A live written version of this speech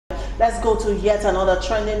let's go to yet another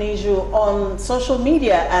trending issue on social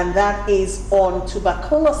media, and that is on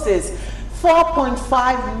tuberculosis.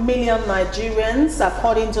 4.5 million Nigerians,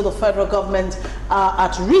 according to the federal government, are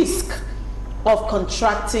at risk of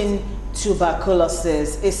contracting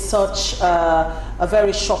tuberculosis. It's such a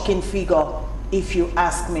very shocking figure, if you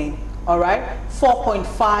ask me. All right,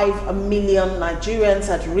 4.5 million Nigerians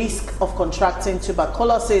at risk of contracting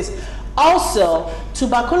tuberculosis. Also,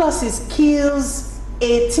 tuberculosis kills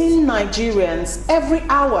 18 Nigerians every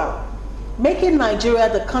hour, making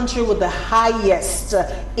Nigeria the country with the highest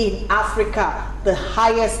in Africa, the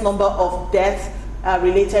highest number of deaths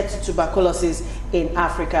related to tuberculosis in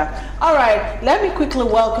Africa. All right, let me quickly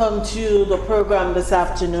welcome to the program this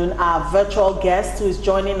afternoon our virtual guest who is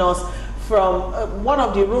joining us from one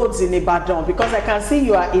of the roads in Ibadan, because I can see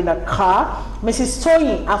you are in a car. Mrs.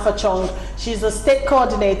 Toyin Afachong, she's the state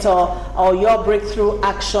coordinator of Your Breakthrough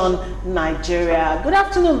Action Nigeria. Good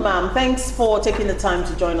afternoon, ma'am. Thanks for taking the time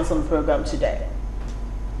to join us on the program today.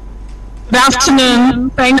 Good afternoon.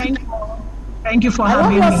 Thank you for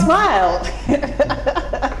having me. I love your smile.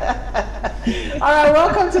 All right,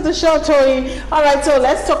 welcome to the show, Toyin. All right, so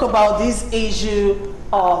let's talk about this issue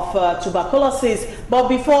of tuberculosis. But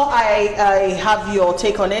before I have your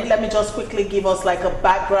take on it, let me just quickly give us like a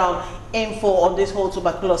background info on this whole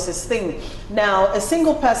tuberculosis thing. Now, a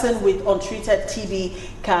single person with untreated TB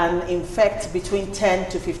can infect between 10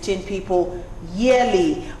 to 15 people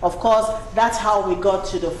yearly. Of course, that's how we got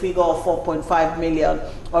to the figure of 4.5 million.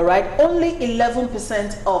 All right, only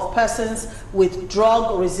 11% of persons with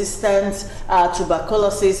drug-resistant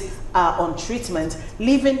tuberculosis are on treatment,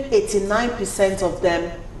 leaving 89% of them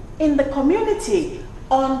in the community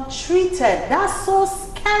untreated. That's so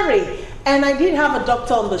scary. And I did have a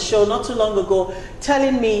doctor on the show not too long ago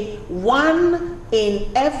telling me 1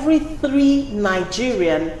 in every 3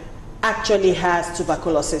 Nigerian actually has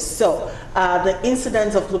tuberculosis. So the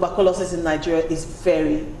incidence of tuberculosis in Nigeria is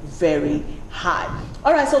very, very high.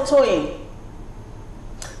 All right, so Toyin,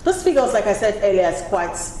 this figures, like I said earlier, is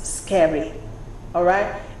quite scary. All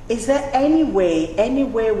right, is there any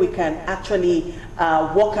way we can actually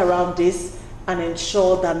walk around this and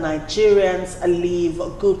ensure that Nigerians live a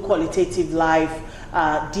good qualitative life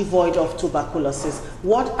devoid of tuberculosis?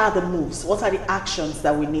 What are the moves? What are the actions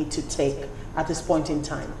that we need to take at this point in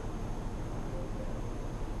time?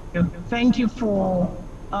 Thank you for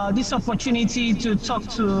this opportunity to talk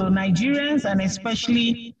to Nigerians, and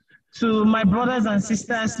especially to my brothers and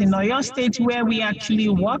sisters in Oyo State, where we actually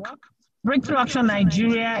work. Breakthrough Action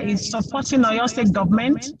Nigeria is supporting Oyo State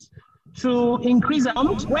government to increase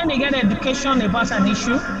when they get education about an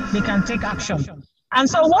issue, they can take action. And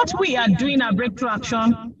so what we are doing at Breakthrough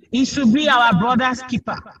Action is to be our brother's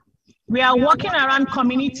keeper. We are working around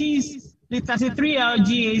communities, the 33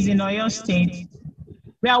 LGAs in Oyo State.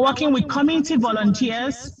 We are working with community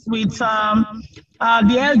volunteers, with the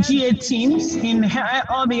LGA teams, in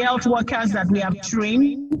all the health workers that we have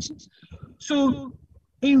trained to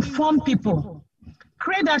inform people,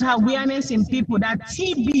 create that awareness in people that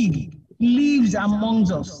TB lives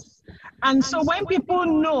amongst us. And so when people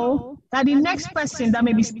know that the next person that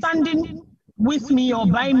may be standing with me or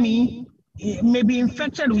by me may be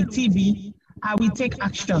infected with TB, I will take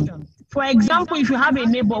action. For example, if you have a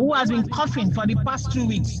neighbor who has been coughing for the past 2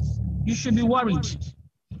 weeks, you should be worried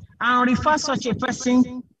and refer such a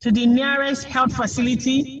person to the nearest health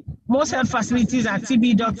facility. Most health facilities are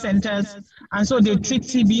TB dot centers, and so they treat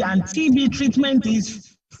TB, and TB treatment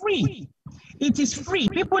is free. It is free.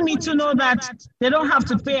 People need to know that they don't have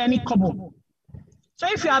to pay any kobo. So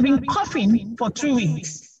if you have been coughing for 2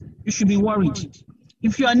 weeks, you should be worried.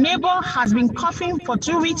 If your neighbor has been coughing for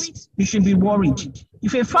 2 weeks, you should be worried.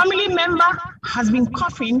 If a family member has been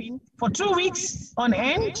coughing for 2 weeks on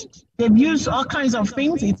end, they've used all kinds of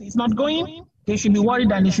things, it's not going, they should be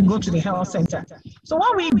worried and they should go to the health center. So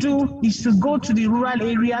what we do is to go to the rural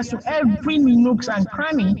areas, to every nooks and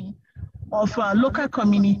cranny of local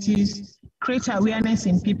communities, create awareness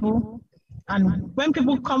in people. And when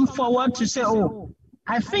people come forward to say, oh,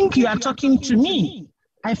 I think you are talking to me,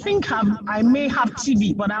 I think I may have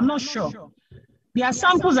TB, but I'm not sure. Their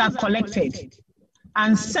samples are collected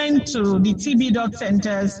and sent to the TB dot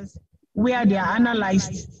centers where they are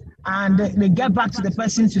analyzed, and they get back to the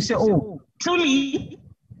person to say, oh, truly,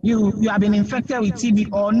 you have been infected with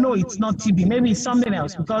TB, or no, it's not TB, maybe it's something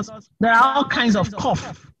else, because there are all kinds of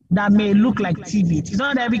cough that may look like TB. It's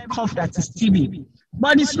not every cough that is TB.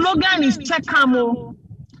 But the slogan is check camo.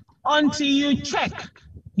 Until you check,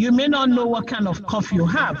 you may not know what kind of cough you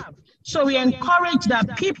have. So we encourage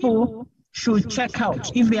that people should check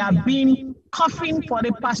out. If they have been coughing for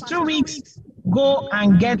the past 2 weeks, go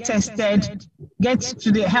and get tested. get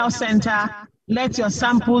to the health center, let your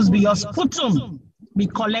samples be, your sputum be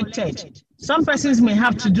collected. Some persons may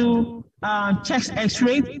have to do chest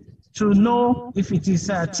x-ray to know if it is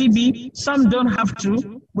TB. Some don't have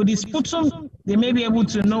to. With the sputum, they may be able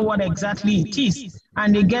to know what exactly it is,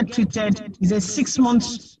 and they get treated. It's a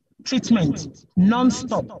 6-month treatment,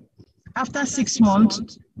 non-stop. After 6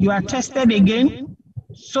 months, you are tested again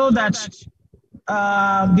so that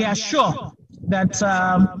they are sure that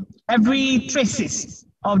every traces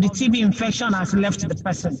of the TB infection has left the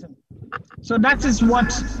person. So that is what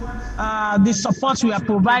the support we are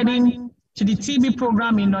providing to the TB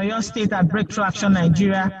program in Oyo State at Breakthrough Action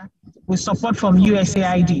Nigeria with support from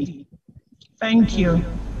USAID. Thank you.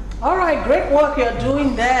 All right, great work you're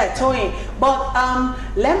doing there, Tony. But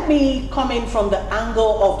let me come in from the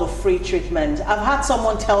angle of the free treatment. I've had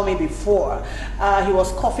someone tell me before he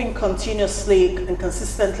was coughing continuously and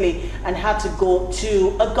consistently and had to go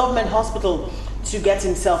to a government hospital to get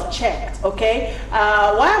himself checked, okay?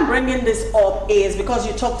 Why I'm bringing this up is because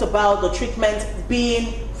you talked about the treatment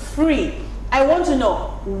being free. I want to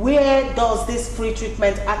know, where does this free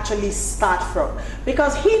treatment actually start from?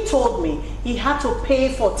 Because he told me he had to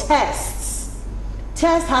pay for tests.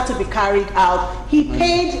 Tests had to be carried out. He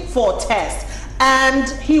paid for tests. And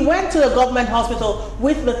he went to the government hospital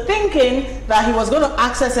with the thinking that he was going to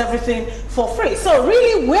access everything for free. So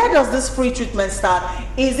really, where does this free treatment start?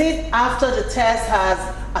 Is it after the test has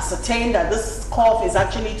ascertained that this cough is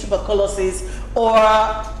actually tuberculosis, or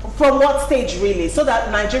from what stage really, so that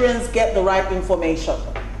Nigerians get the right information?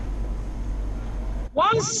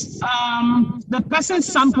 Once the person's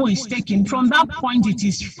sample is taken, from that point it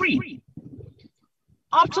is free,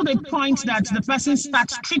 up to the point that the person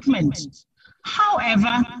starts treatment.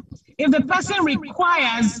 However, if the person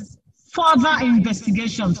requires further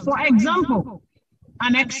investigations, for example,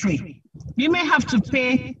 an x-ray, you may have to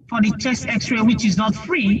pay for the chest x-ray, which is not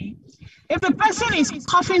free. If the person is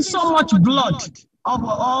coughing so much blood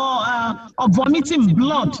or vomiting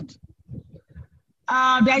blood,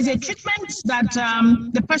 there is a treatment that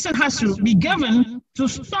the person has to be given to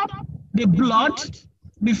stop the blood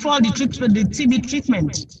before the TB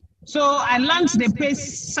treatment. So I learned they pay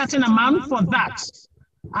certain amount for that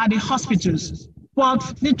at the hospitals. But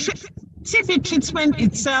the TB treatment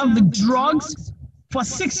itself, the drugs, for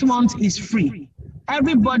 6 months is free.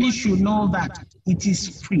 Everybody should know that it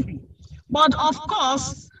is free. But of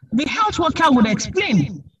course, the health worker would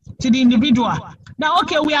explain to the individual that,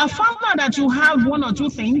 okay, we have found out that you have 1 or 2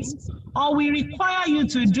 things, or we require you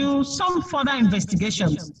to do some further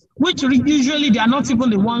investigations, which usually they are not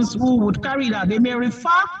even the ones who would carry it out. They may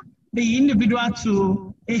refer the individual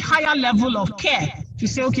to a higher level of care to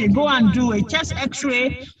say, okay, go and do a chest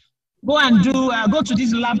x-ray, go and do, go to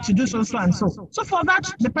this lab to do so and so. So for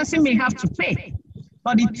that, the person may have to pay.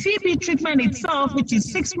 But the TB treatment itself, which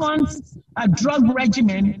is 6 months, a drug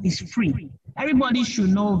regimen, is free. Everybody should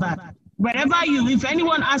know that. Wherever if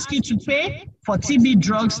anyone asks you to pay for TB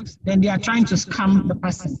drugs, then they are trying to scam the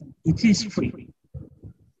person. It is free.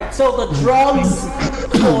 So the drugs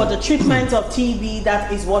for the treatment of TB,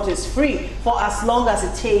 that is what is free for as long as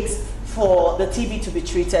it takes for the TB to be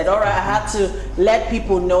treated. All right, I had to let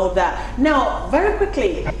people know that. Now, very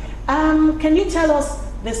quickly, can you tell us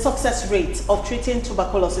the success rate of treating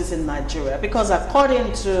tuberculosis in Nigeria? Because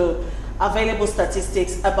according to available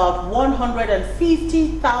statistics, about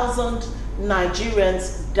 150,000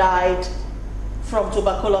 Nigerians died from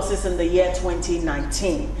tuberculosis in the year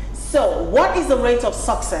 2019. So what is the rate of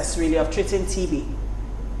success really of treating TB?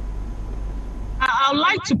 I'd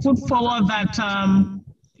like to put forward that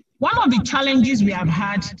one of the challenges we have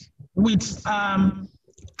had with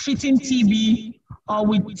treating TB or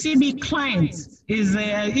with TB clients is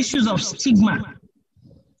issues of stigma.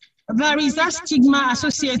 There is that stigma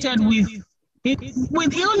associated with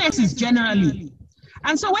illnesses generally.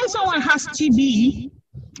 And so when someone has TB,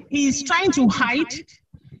 he's trying to hide.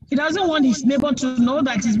 He doesn't want his neighbor to know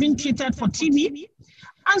that he's been treated for TB.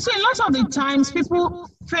 And so a lot of the times people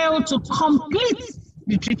fail to complete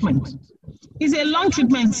the treatment. It's a long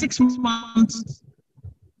treatment, 6 months.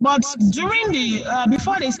 But during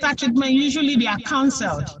before they start treatment, usually they are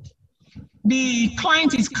counseled. The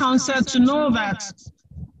client is counseled to know that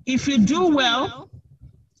if you do well,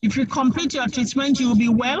 if you complete your treatment, you will be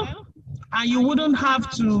well, and you wouldn't have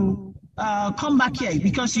to come back here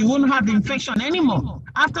because you won't have the infection anymore.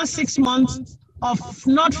 After 6 months of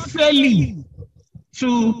not failing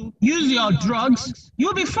to use your drugs,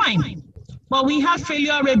 you'll be fine. But we have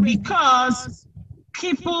failure rate because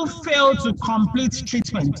people fail to complete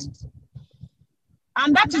treatment.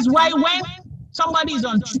 And that is why when somebody is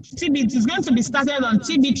on TB, it is going to be started on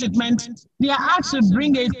TB treatment, they are asked to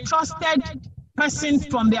bring a trusted person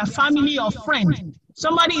from their family or friend.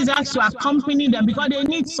 Somebody is asked to accompany them because they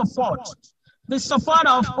need support. The support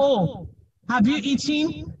of, oh, have you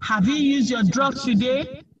eaten? Have you used your drugs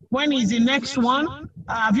today? When is the next one?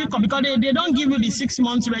 Have you come? Because they don't give you the 6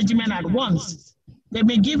 months regimen at once. They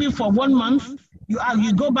may give you for 1 month.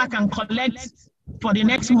 You go back and collect for the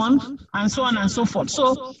next month, and so on and so forth.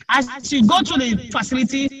 So as you go to the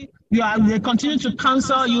facility, they continue to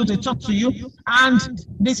counsel you, to talk to you, and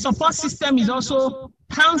the support system is also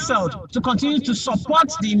counseled to continue to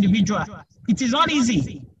support the individual. It is not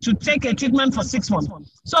easy to take a treatment for 6 months.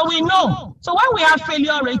 So we know. So when we have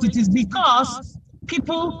failure rate, it is because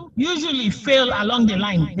people usually fail along the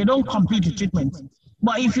line. They don't complete the treatment.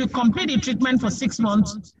 But if you complete the treatment for 6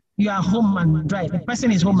 months, you are home and dry. The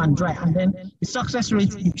person is home and dry. And then the success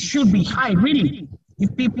rate, it should be high, really,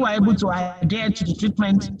 if people are able to adhere to the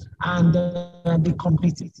treatment and they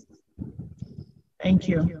complete it. Thank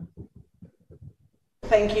you.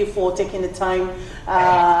 Thank you for taking the time,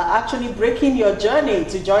 actually breaking your journey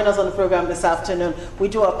to join us on the program this afternoon. We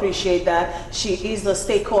do appreciate that. She is the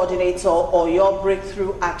state coordinator of your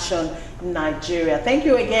Breakthrough Action Nigeria. Thank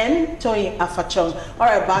you again, Toyin Afachong. All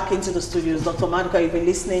right, back into the studios. Dr. Maduka, you've been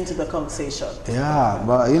listening to the conversation. Yeah,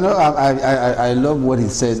 but you know, I love what he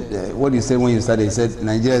said. What he said when you started, he said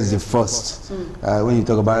Nigeria is the first. When you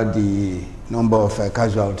talk about the number of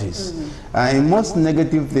casualties. In most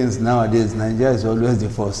negative things nowadays, Nigeria is always the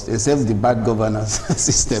first, except the bad governance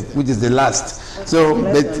system, which is the last. So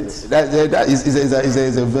that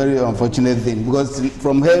is a very unfortunate thing, because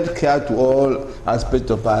from healthcare to all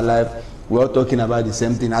aspects of our life, we're all talking about the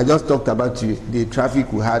same thing. I just talked about the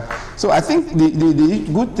traffic we had. So I think the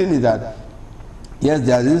good thing is that, yes,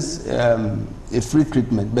 there is a free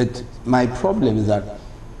treatment, but my problem is that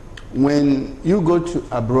when you go to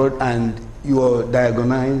abroad and you are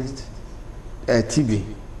diagnosed TB,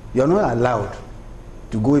 you're not allowed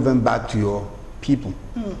to go even back to your people.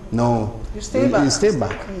 No, you stay back. You stay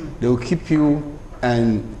back. They will keep you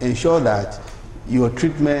and ensure that your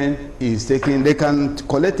treatment is taken. They can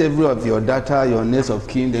collect every of your data, your next of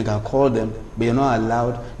kin. They can call them, but you're not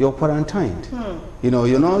allowed. You're quarantined. You know,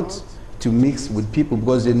 you're not to mix with people,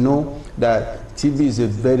 because they know that TB is a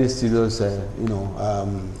very serious,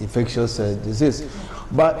 infectious disease.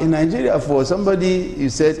 But in Nigeria, for somebody, you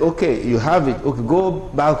said, okay, you have it, okay, go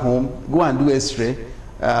back home, go and do X-ray,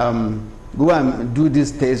 go and do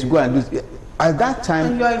this test, go and do. At that time,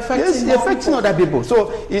 and you are infecting, you're affecting other people.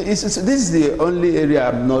 So this is the only area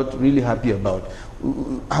I'm not really happy about.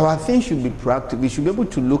 Our thing should be proactive. We should be able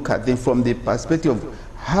to look at them from the perspective of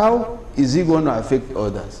how is it going to affect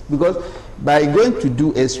others? Because by going to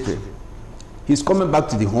do X-ray, he's coming back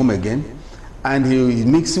to the home again, and he's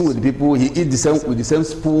mixing with the people. He eats with the same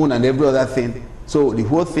spoon and every other thing. So the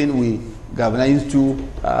whole thing we galvanize to,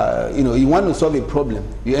 you want to solve a problem.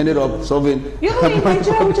 You ended up solving. You know, in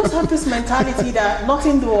Nigeria, we just have this mentality that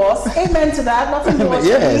nothing to us. Amen to that. Nothing to us.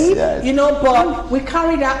 Yes. You know, but we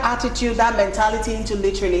carry that attitude, that mentality into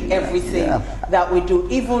literally everything that we do,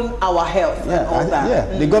 even our health and all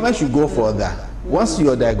that. The government should go for that. Once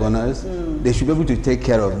you're diagnosed, they should be able to take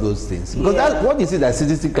care of those things. Because that's what is it that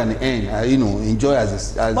citizen can earn, enjoy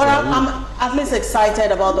as but I'm at least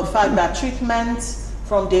excited about the fact that treatment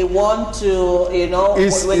from day one to, when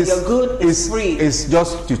you're good, is free. It's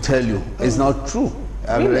just to tell you, it's not true.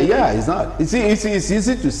 Really? Yeah, it's not. It's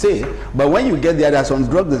easy to say, but when you get there, some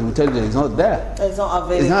drugs that will tell you it's not there. It's not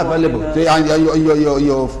available. It's not available.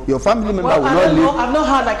 And your family member will not live. I've not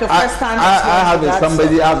had like a first-hand experience.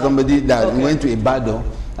 I have somebody that went to Ibadan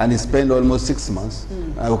and he spent almost 6 months.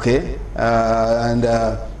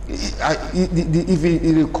 If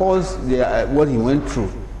he recalls what he went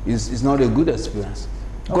through, it's not a good experience.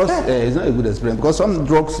 Because it's not a good experience, because some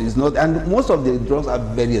drugs is not, and most of the drugs are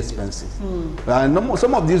very expensive. And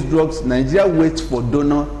some of these drugs, Nigeria waits for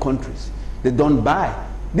donor countries. They don't buy.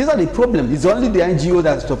 These are the problems. It's only the NGO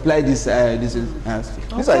that supply these are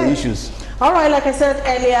the issues. All right, like I said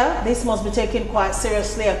earlier, this must be taken quite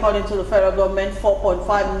seriously. According to the federal government,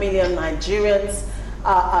 4.5 million Nigerians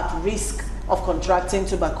are at risk of contracting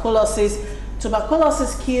tuberculosis.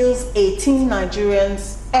 Tuberculosis kills 18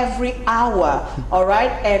 Nigerians every hour, all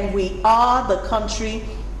right? And we are the country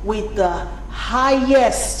with the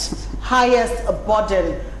highest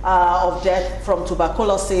burden of death from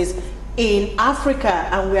tuberculosis in Africa,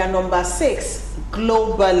 and we are number 6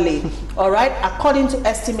 globally, all right? According to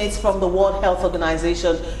estimates from the World Health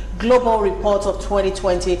Organization Global Report of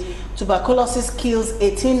 2020, tuberculosis kills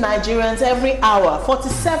 18 Nigerians every hour.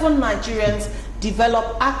 47 Nigerians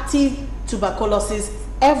develop active tuberculosis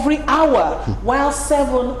every hour, while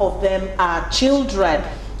 7 of them are children.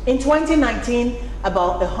 In 2019,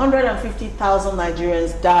 about 150,000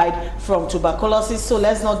 Nigerians died from tuberculosis. So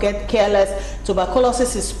let's not get careless.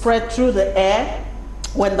 Tuberculosis is spread through the air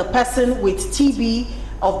when the person with TB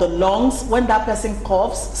of the lungs, when that person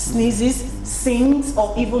coughs, sneezes, sings,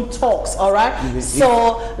 or even talks. All right,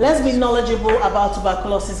 so let's be knowledgeable about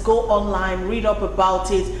tuberculosis. Go online, read up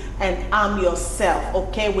about it, and arm yourself,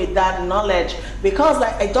 okay, with that knowledge. Because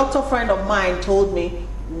like a doctor friend of mine told me,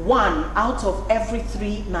 1 out of every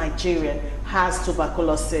 3 Nigerian has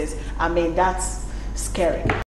tuberculosis. I mean, that's scary.